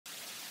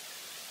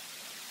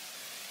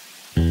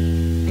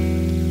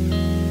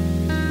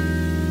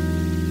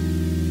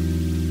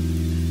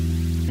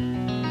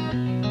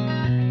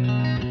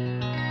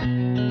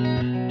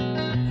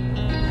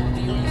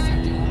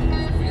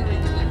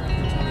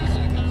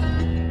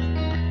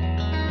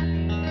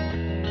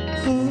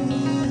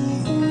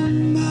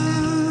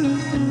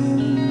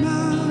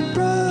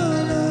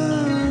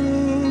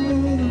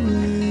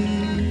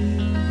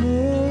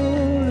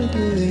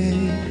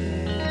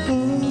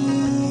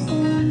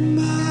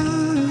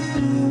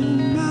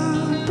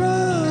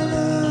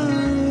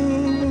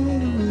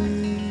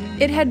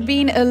It had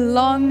been a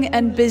long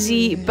and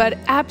busy but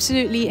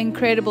absolutely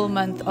incredible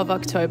month of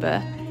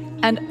October.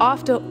 And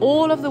after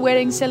all of the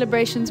wedding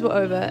celebrations were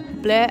over,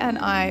 Blair and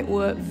I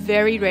were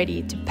very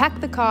ready to pack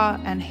the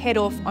car and head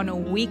off on a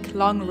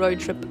week-long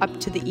road trip up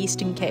to the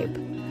Eastern Cape,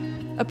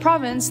 a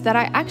province that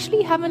I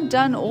actually haven't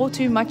done all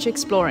too much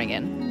exploring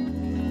in.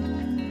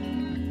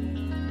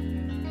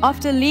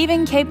 After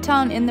leaving Cape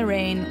Town in the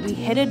rain, we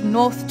headed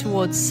north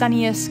towards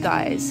sunnier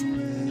skies,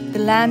 the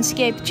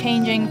landscape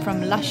changing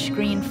from lush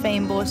green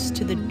fynbos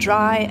to the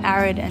dry,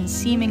 arid and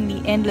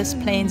seemingly endless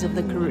plains of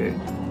the Karoo.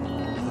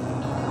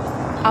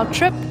 Our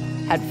trip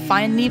had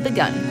finally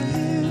begun.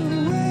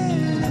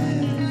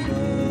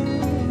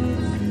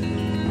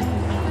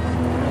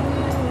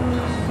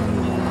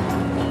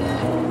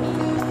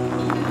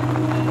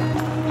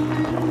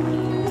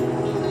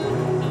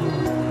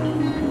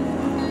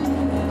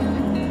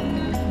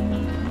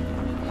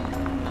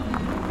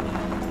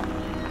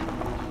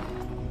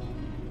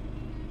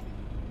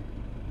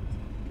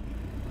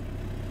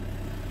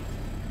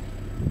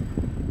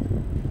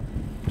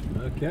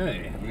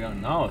 Okay, we are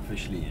now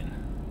officially in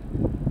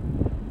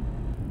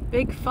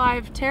Big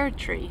Five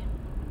territory.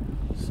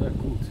 So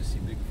cool to see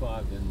Big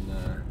Five in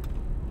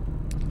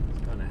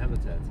this kind of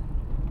habitat.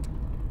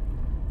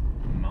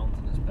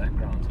 Mountainous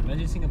backgrounds.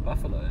 Imagine seeing a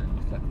buffalo and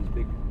just like these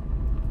big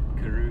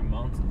Karoo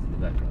mountains in the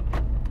background.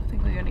 I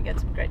think we're going to get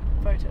some great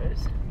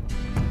photos.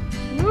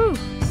 Woo!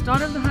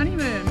 Start of the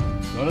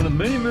honeymoon. Start of the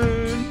mini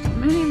moon.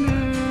 Mini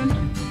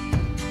moon.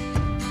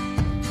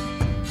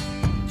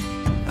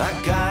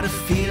 I got a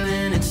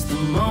feeling it's the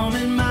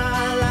moment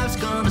my life's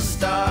gonna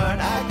start.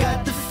 I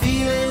got the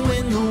feeling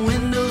when the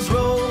windows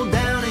roll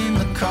down in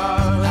the car.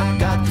 I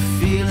got the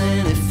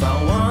feeling if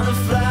I wanna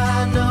fly,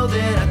 I know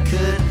that I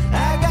could.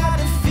 I got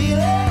a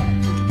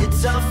feeling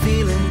it's all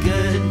feeling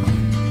good.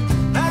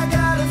 I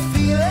got a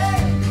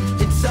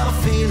feeling it's all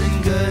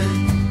feeling good.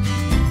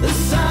 The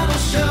sun will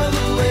show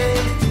the way,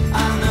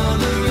 I know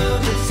the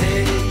road to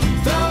take.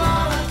 Throw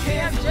all I can. We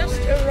have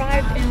just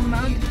arrived in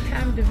Mount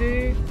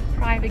Camdeboo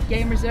Private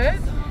Game Reserve.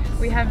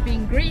 We have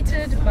been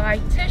greeted by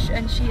Tish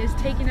and she is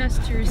taking us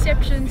to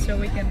reception so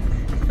we can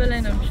fill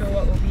in, I'm sure,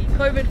 what will be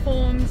COVID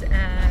forms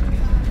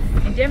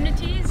and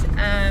indemnities,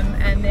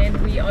 and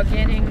then we are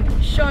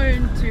getting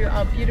shown to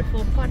our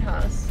beautiful pod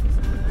house.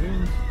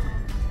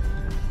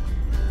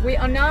 We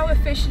are now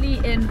officially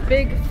in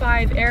Big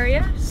Five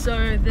area,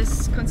 so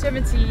this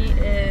conservancy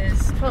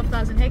is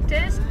 12,000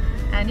 hectares,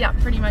 and yeah,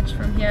 pretty much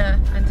from here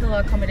until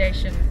our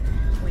accommodation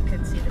we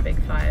could see the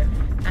Big Five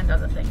and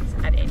other things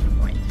at any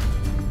point.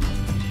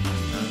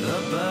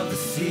 Above the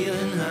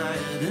ceiling,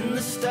 higher than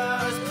the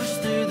stars, push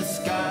through the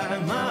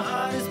sky. My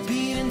heart is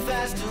beating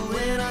faster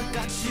when I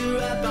got you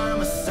right by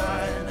my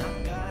side.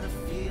 I got a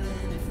feeling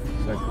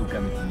if So cool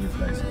coming to new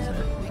places,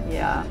 eh?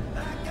 Yeah.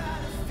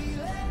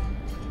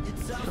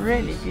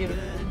 Really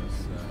beautiful.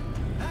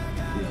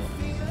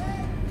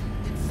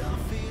 it's all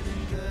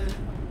feeling good.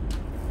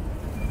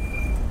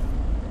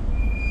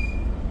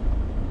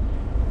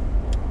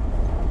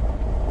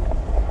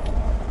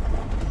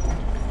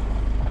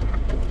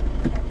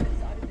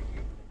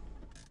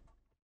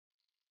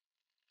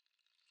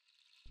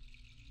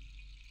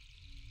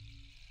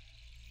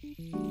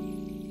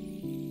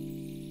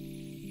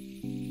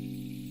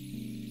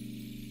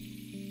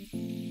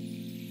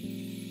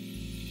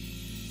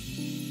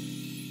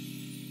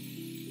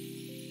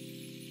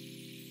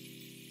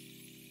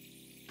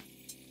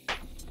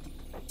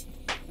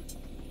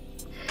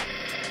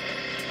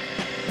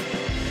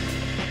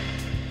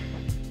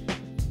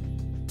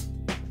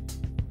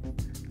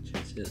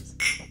 Cheers.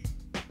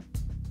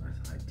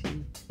 Nice high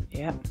tea.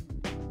 Yep.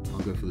 I'll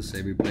go for the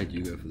savory plate,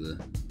 you go for the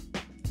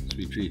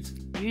sweet treats.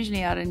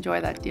 Usually I'd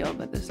enjoy that deal,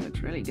 but this looks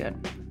really good.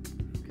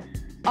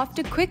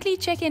 After quickly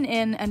checking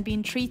in and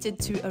being treated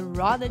to a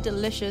rather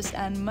delicious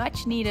and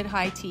much needed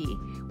high tea,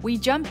 we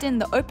jumped in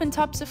the open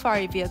top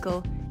safari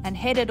vehicle and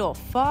headed off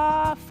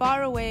far,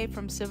 far away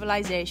from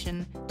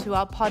civilization to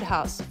our pod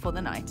house for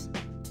the night.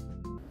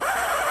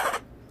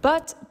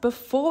 But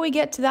before we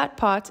get to that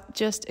part,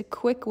 just a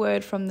quick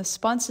word from the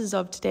sponsors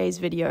of today's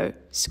video,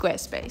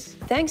 Squarespace.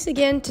 Thanks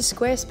again to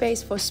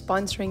Squarespace for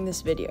sponsoring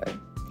this video.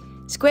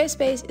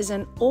 Squarespace is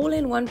an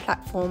all-in-one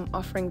platform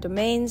offering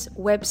domains,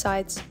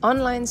 websites,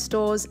 online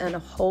stores, and a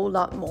whole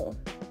lot more.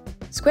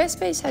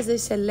 Squarespace has a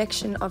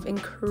selection of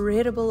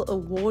incredible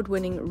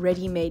award-winning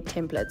ready-made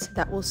templates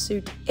that will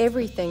suit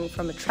everything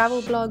from a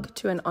travel blog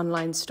to an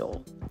online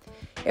store.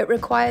 It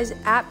requires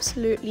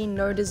absolutely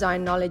no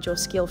design knowledge or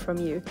skill from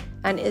you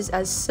and is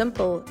as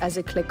simple as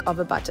a click of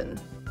a button.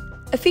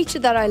 A feature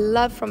that I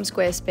love from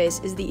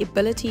Squarespace is the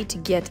ability to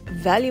get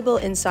valuable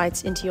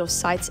insights into your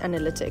site's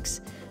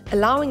analytics,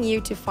 allowing you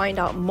to find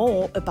out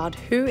more about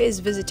who is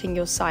visiting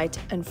your site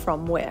and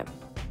from where.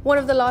 One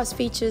of the last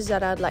features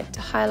that I'd like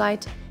to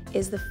highlight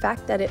is the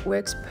fact that it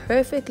works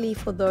perfectly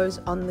for those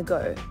on the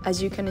go,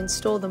 as you can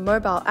install the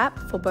mobile app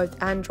for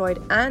both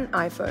Android and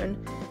iPhone,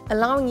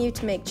 allowing you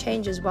to make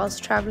changes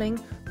whilst traveling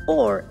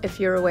or if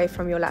you're away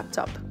from your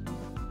laptop.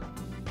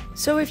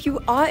 So if you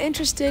are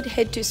interested,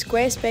 head to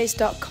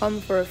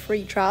squarespace.com for a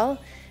free trial.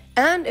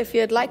 And if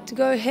you'd like to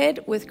go ahead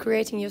with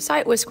creating your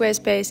site with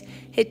Squarespace,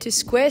 head to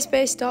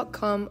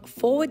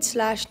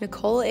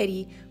squarespace.com/Nicole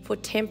Eddy for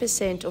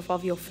 10% off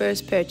of your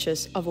first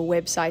purchase of a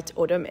website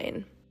or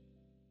domain.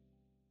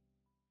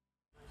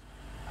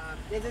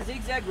 There's a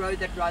zigzag road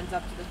that runs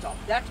up to the top.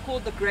 That's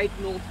called the Great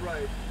North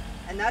Road.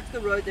 And that's the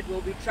road that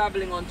we'll be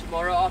traveling on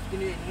tomorrow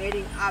afternoon,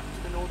 heading up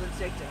to the northern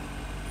sector.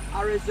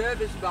 Our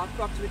reserve is about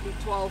approximately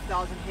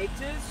 12,000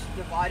 hectares,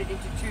 divided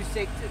into two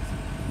sectors.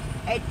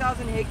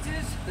 8,000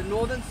 hectares, the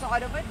northern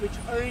side of it, which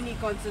only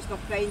consists of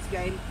plains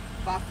game,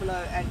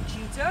 buffalo and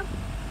cheetah.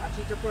 Our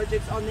cheetah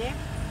project's on there.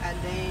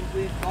 And then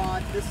we've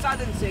got the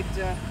southern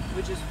sector,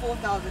 which is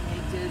 4,000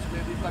 hectares,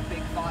 where we've got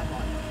big 5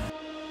 on.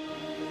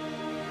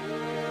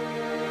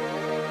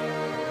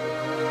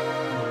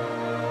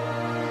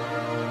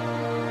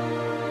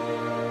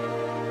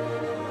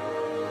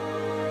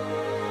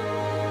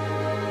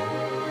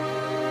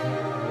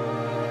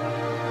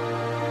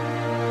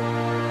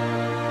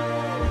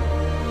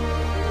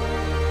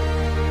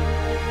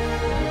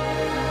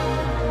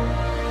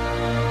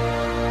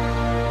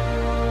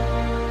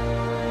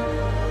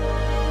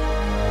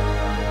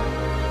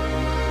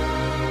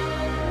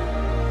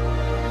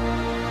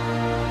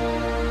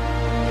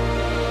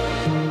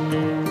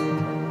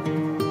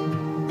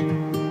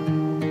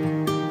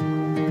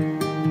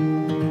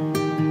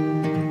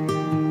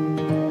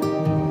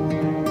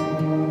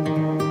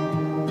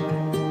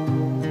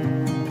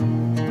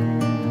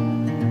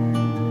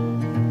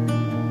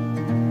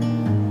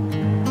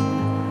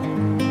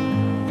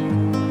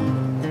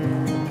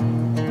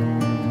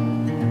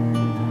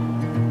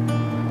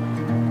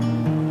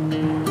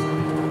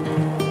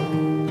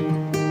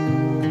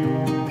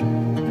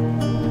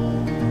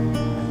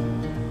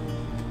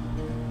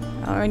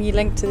 Our only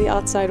link to the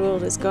outside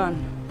world is gone,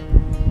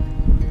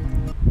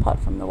 apart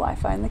from the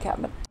Wi-Fi in the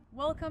cabinet.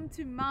 Welcome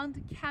to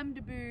Mount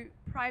Camdeboo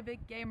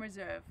Private Game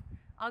Reserve.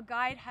 Our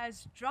guide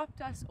has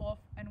dropped us off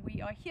and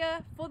we are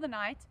here for the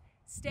night,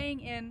 staying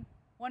in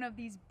one of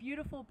these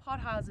beautiful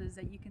pothouses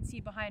that you can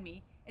see behind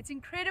me. It's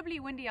incredibly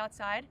windy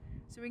outside,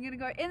 so we're going to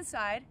go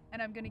inside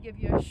and I'm going to give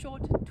you a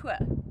short tour.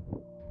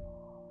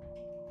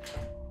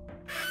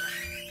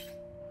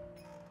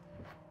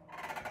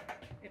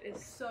 It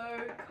is so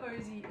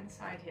cozy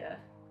inside here.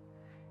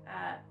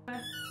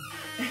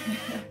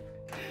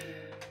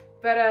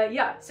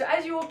 Yeah, so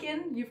as you walk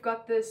in, you've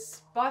got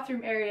this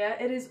bathroom area.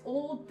 It is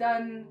all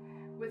done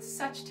with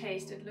such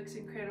taste. It looks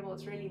incredible.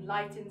 It's really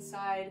light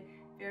inside,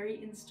 very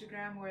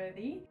Instagram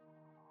worthy.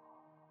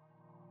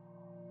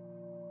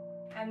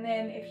 And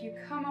then if you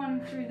come on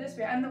through this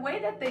way, and the way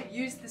that they've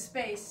used the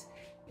space,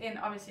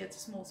 obviously it's a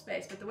small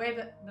space, but the way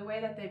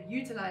that they've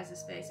utilized the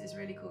space is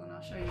really cool, and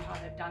I'll show you how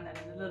they've done that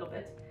in a little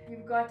bit.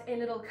 You've got a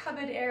little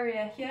cupboard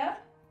area here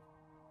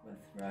with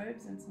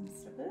robes and some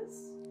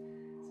slippers,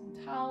 some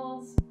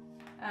towels,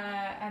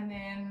 and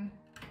then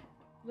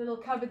little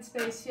cupboard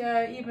space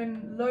here,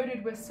 even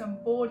loaded with some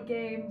board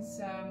games,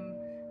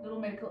 little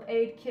medical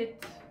aid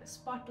kit, a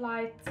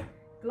spotlight,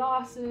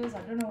 glasses.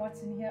 I don't know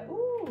what's in here.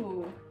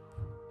 Ooh,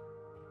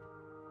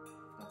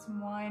 got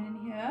some wine in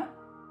here.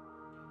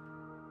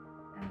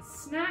 And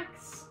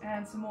snacks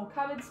and some more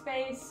cupboard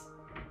space,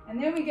 and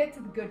then we get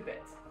to the good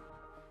bit.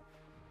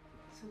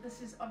 So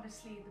this is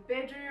obviously the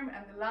bedroom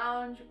and the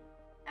lounge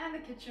and the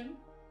kitchen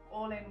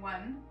all in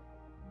one.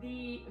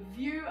 The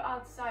view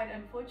outside,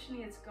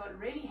 unfortunately it's got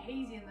really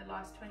hazy in the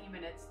last 20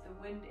 minutes. The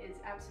wind is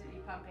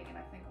absolutely pumping and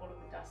I think all of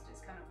the dust is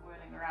kind of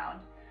whirling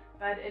around,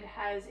 but it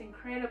has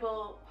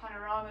incredible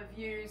panorama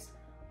views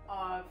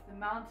of the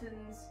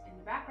mountains in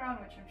the background,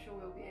 which I'm sure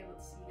we'll be able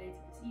to see later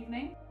this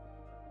evening.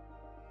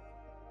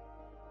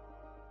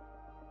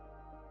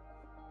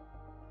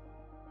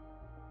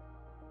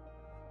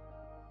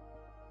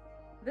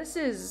 This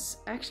is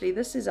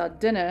our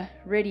dinner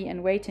ready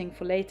and waiting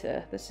for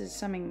later. This is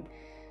something,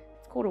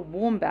 it's called a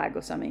warm bag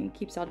or something. It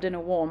keeps our dinner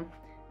warm.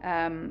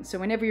 So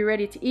whenever you're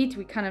ready to eat,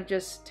 we kind of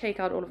just take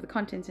out all of the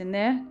contents in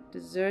there.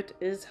 Dessert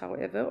is,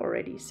 however,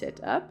 already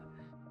set up.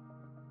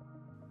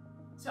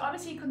 So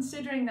obviously,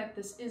 considering that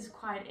this is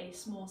quite a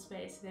small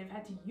space, they've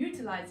had to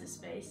utilize the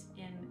space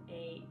in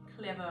a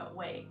clever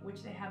way,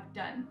 which they have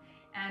done.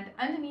 And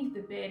underneath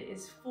the bed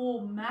is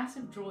 4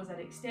 massive drawers that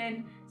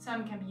extend.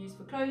 Some can be used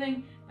for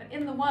clothing, but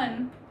in the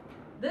one,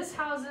 this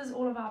houses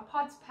all of our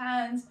pots,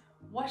 pans,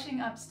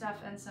 washing up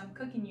stuff, and some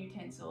cooking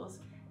utensils.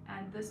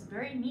 And this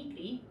very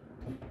neatly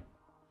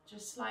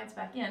just slides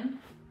back in,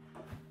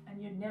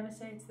 and you'd never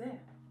say it's there.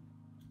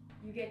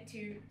 You get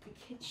to the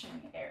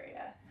kitchen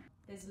area.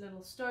 There's a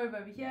little stove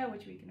over here,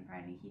 which we can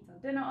apparently heat our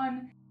dinner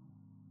on.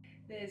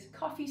 There's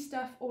coffee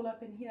stuff all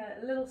up in here,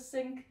 a little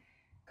sink,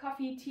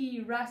 coffee, tea,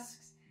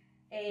 rusks,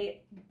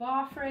 a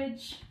bar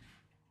fridge,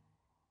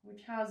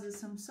 which houses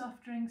some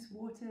soft drinks,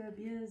 water,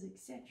 beers,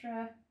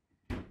 etc.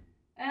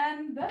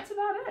 And that's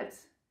about it.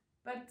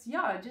 But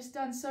yeah, just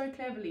done so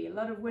cleverly. A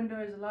lot of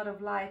windows, a lot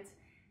of light,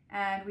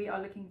 and we are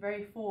looking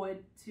very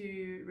forward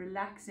to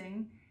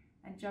relaxing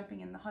and jumping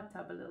in the hot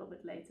tub a little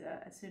bit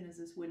later as soon as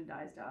this wind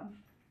dies down.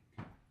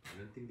 I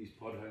don't think think these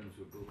pod homes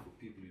were built for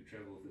people who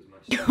travel with as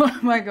much. Oh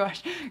my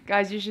gosh,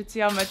 guys, you should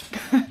see how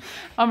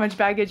much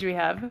baggage we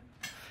have.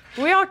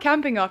 We are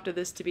camping after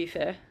this, to be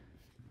fair.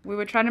 We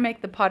were trying to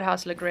make the pod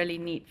house look really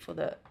neat for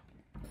the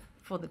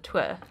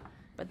tour,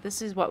 but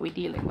this is what we're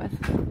dealing with.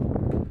 This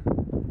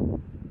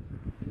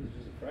is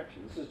just a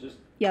fraction. This is just.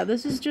 Yeah,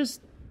 this is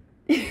just.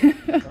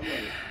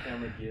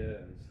 Camera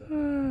gear and stuff.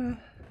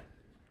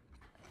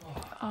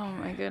 Oh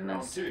my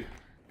goodness.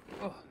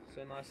 Oh,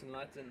 so nice and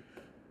light and.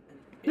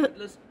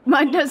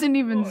 Mine doesn't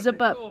even zip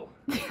up.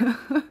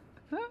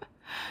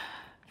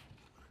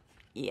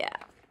 Yeah,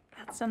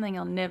 that's something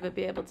I'll never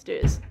be able to do,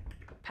 is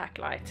pack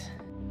light.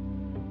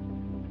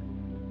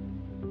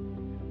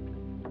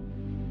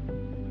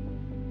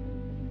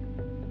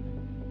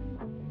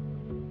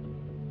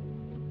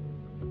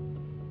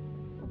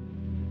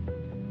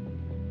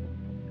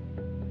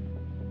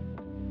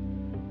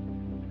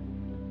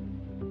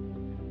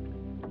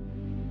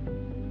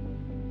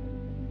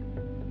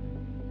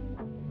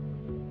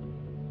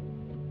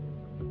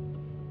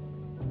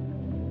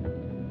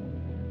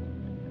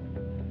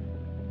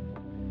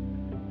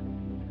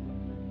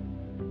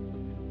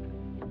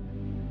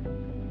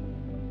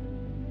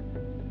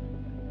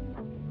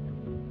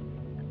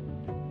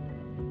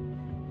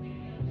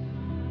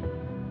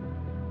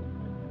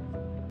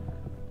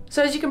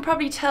 So as you can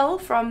probably tell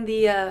from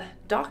the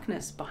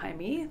darkness behind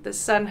me, the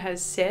sun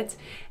has set,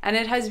 and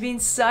it has been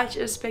such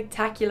a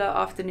spectacular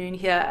afternoon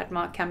here at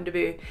Mount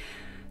Camdeboo.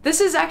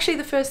 This is actually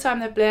the first time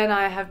that Blair and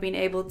I have been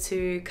able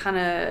to kind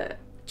of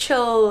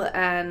chill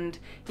and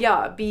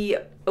be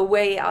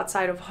away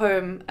outside of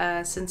home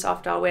since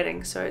after our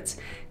wedding. So it's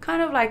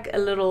kind of like a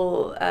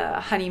little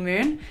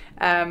honeymoon.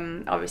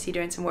 Obviously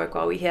doing some work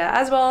while we're here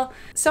as well.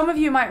 Some of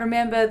you might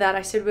remember that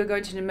I said we're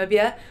going to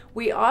Namibia.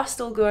 We are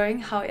still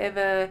going,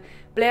 however,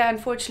 Blair,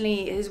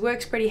 unfortunately, his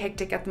work's pretty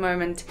hectic at the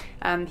moment.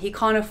 He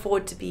can't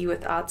afford to be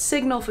without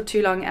signal for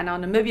too long, and our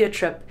Namibia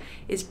trip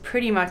is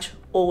pretty much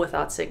all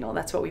without signal.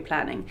 That's what we're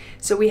planning.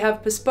 So we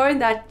have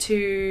postponed that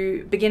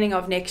to beginning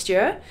of next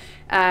year,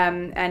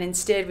 and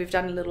instead we've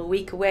done a little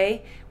week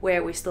away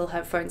where we still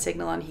have phone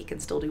signal and he can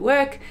still do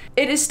work.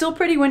 It is still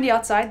pretty windy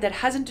outside. That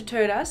hasn't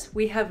deterred us.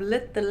 We have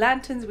lit the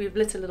lanterns, we've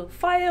lit a little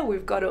fire,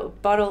 we've got a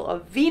bottle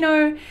of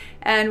vino,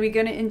 and we're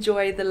going to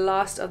enjoy the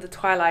last of the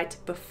twilight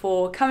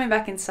before coming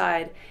back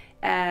inside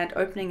and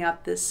opening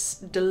up this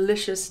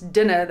delicious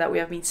dinner that we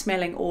have been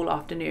smelling all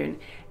afternoon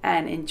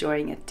and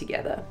enjoying it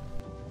together.